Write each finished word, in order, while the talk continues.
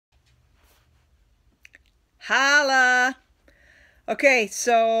Holla! Okay,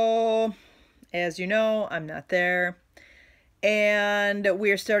 so as you know, I'm not there. And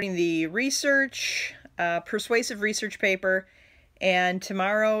we are starting the research, persuasive research paper. And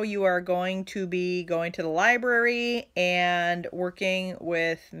tomorrow you are going to be going to the library and working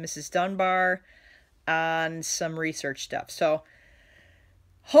with Mrs. Dunbar on some research stuff. So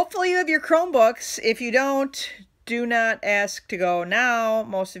hopefully you have your Chromebooks. If you don't, do not ask to go now.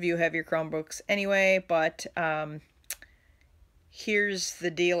 Most of you have your Chromebooks anyway, but here's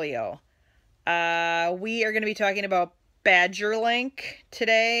the dealio. We are going to be talking about BadgerLink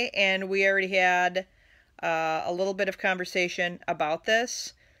today, and we already had a little bit of conversation about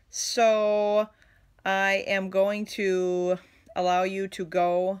this. So I am going to allow you to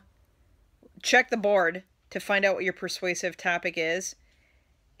go check the board to find out what your persuasive topic is.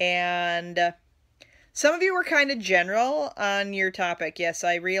 And some of you were kind of general on your topic. Yes,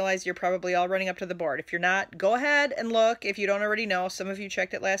 I realize you're probably all running up to the board. If you're not, go ahead and look. If you don't already know, some of you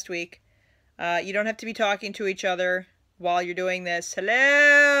checked it last week. You don't have to be talking to each other while you're doing this.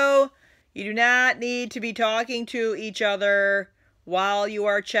 Hello! You do not need to be talking to each other while you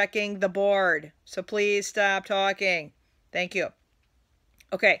are checking the board. So please stop talking. Thank you.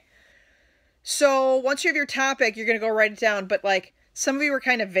 Okay. So once you have your topic, you're going to go write it down. But like some of you were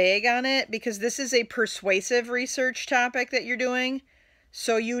kind of vague on it because this is a persuasive research topic that you're doing.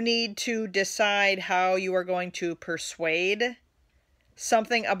 So you need to decide how you are going to persuade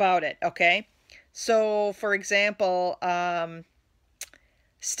something about it, okay? So, for example,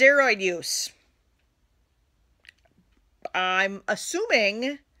 steroid use. I'm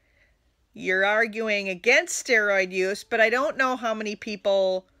assuming you're arguing against steroid use, but I don't know how many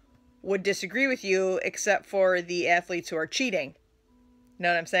people would disagree with you except for the athletes who are cheating. Know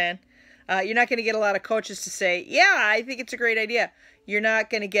what I'm saying? You're not going to get a lot of coaches to say, yeah, I think it's a great idea. You're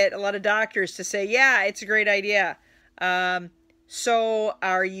not going to get a lot of doctors to say, yeah, it's a great idea. So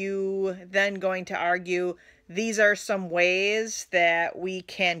are you then going to argue these are some ways that we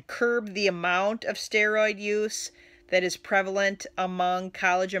can curb the amount of steroid use that is prevalent among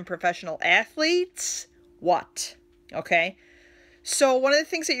college and professional athletes? What? Okay. So one of the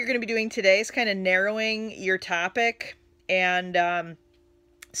things that you're going to be doing today is kind of narrowing your topic. And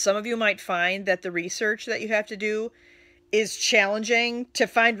some of you might find that the research that you have to do is challenging to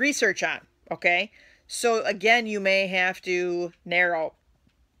find research on. Okay. So again, you may have to narrow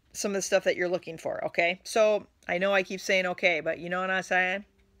some of the stuff that you're looking for, okay? So I know I keep saying okay, but you know what I'm saying?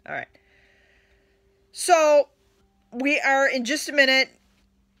 All right. So we are in just a minute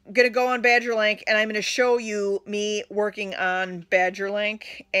going to go on BadgerLink, and I'm going to show you me working on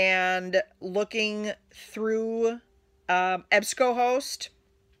BadgerLink and looking through EBSCOhost.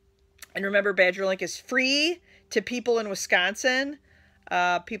 And remember, BadgerLink is free to people in Wisconsin.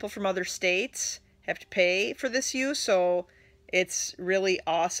 People from other states have to pay for this use, so it's really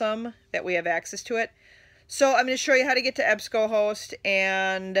awesome that we have access to it. So I'm going to show you how to get to EBSCOhost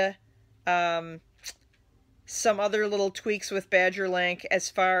and some other little tweaks with BadgerLink as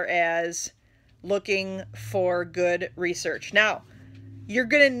far as looking for good research. Now, you're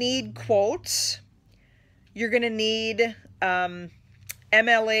going to need quotes. You're going to need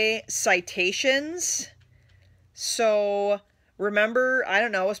MLA citations. So remember, I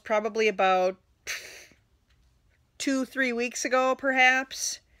don't know, it was probably about 2-3 weeks ago,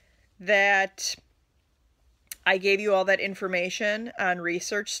 perhaps, that I gave you all that information on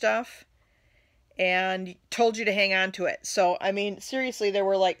research stuff and told you to hang on to it. So, I mean, seriously, there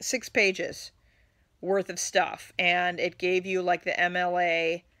were like 6 pages worth of stuff, and it gave you like the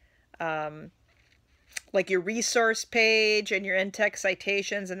MLA, like your resource page and your in-text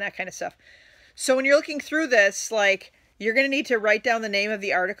citations and that kind of stuff. So when you're looking through this, like, you're going to need to write down the name of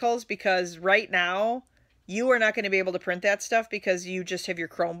the articles because right now you are not going to be able to print that stuff because you just have your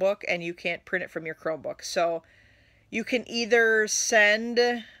Chromebook and you can't print it from your Chromebook. So you can either send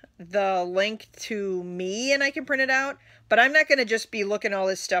the link to me and I can print it out, but I'm not going to just be looking all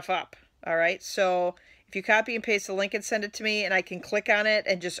this stuff up. All right. So if you copy and paste the link and send it to me and I can click on it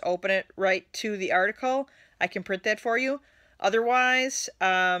and just open it right to the article, I can print that for you. Otherwise,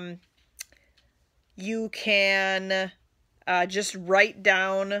 you can just write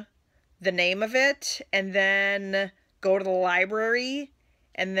down the name of it and then go to the library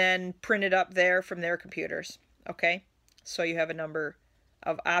and then print it up there from their computers. Okay, so you have a number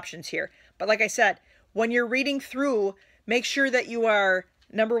of options here. But like I said, when you're reading through, make sure that you are,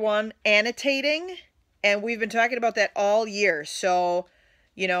 number one, annotating. And we've been talking about that all year. So,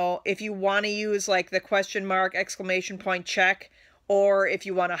 you know, if you want to use like the question mark, exclamation point, check, or if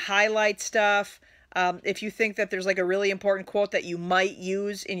you want to highlight stuff, If you think that there's like a really important quote that you might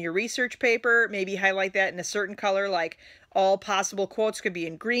use in your research paper, maybe highlight that in a certain color, like all possible quotes could be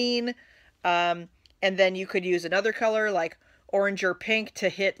in green. And then you could use another color like orange or pink to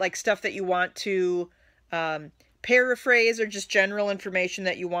hit like stuff that you want to paraphrase or just general information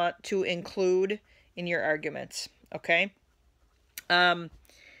that you want to include in your arguments. Okay.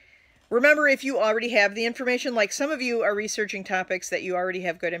 Remember, if you already have the information, like some of you are researching topics that you already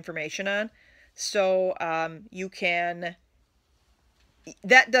have good information on, so you can,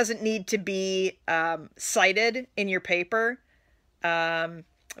 that doesn't need to be cited in your paper.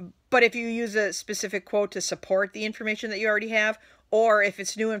 But if you use a specific quote to support the information that you already have, or if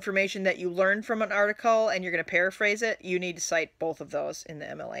it's new information that you learned from an article and you're going to paraphrase it, you need to cite both of those in the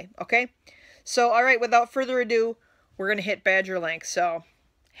MLA. Okay? So, all right, without further ado, we're going to hit Badger link. So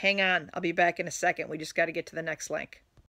hang on. I'll be back in a second. We just got to get to the next link.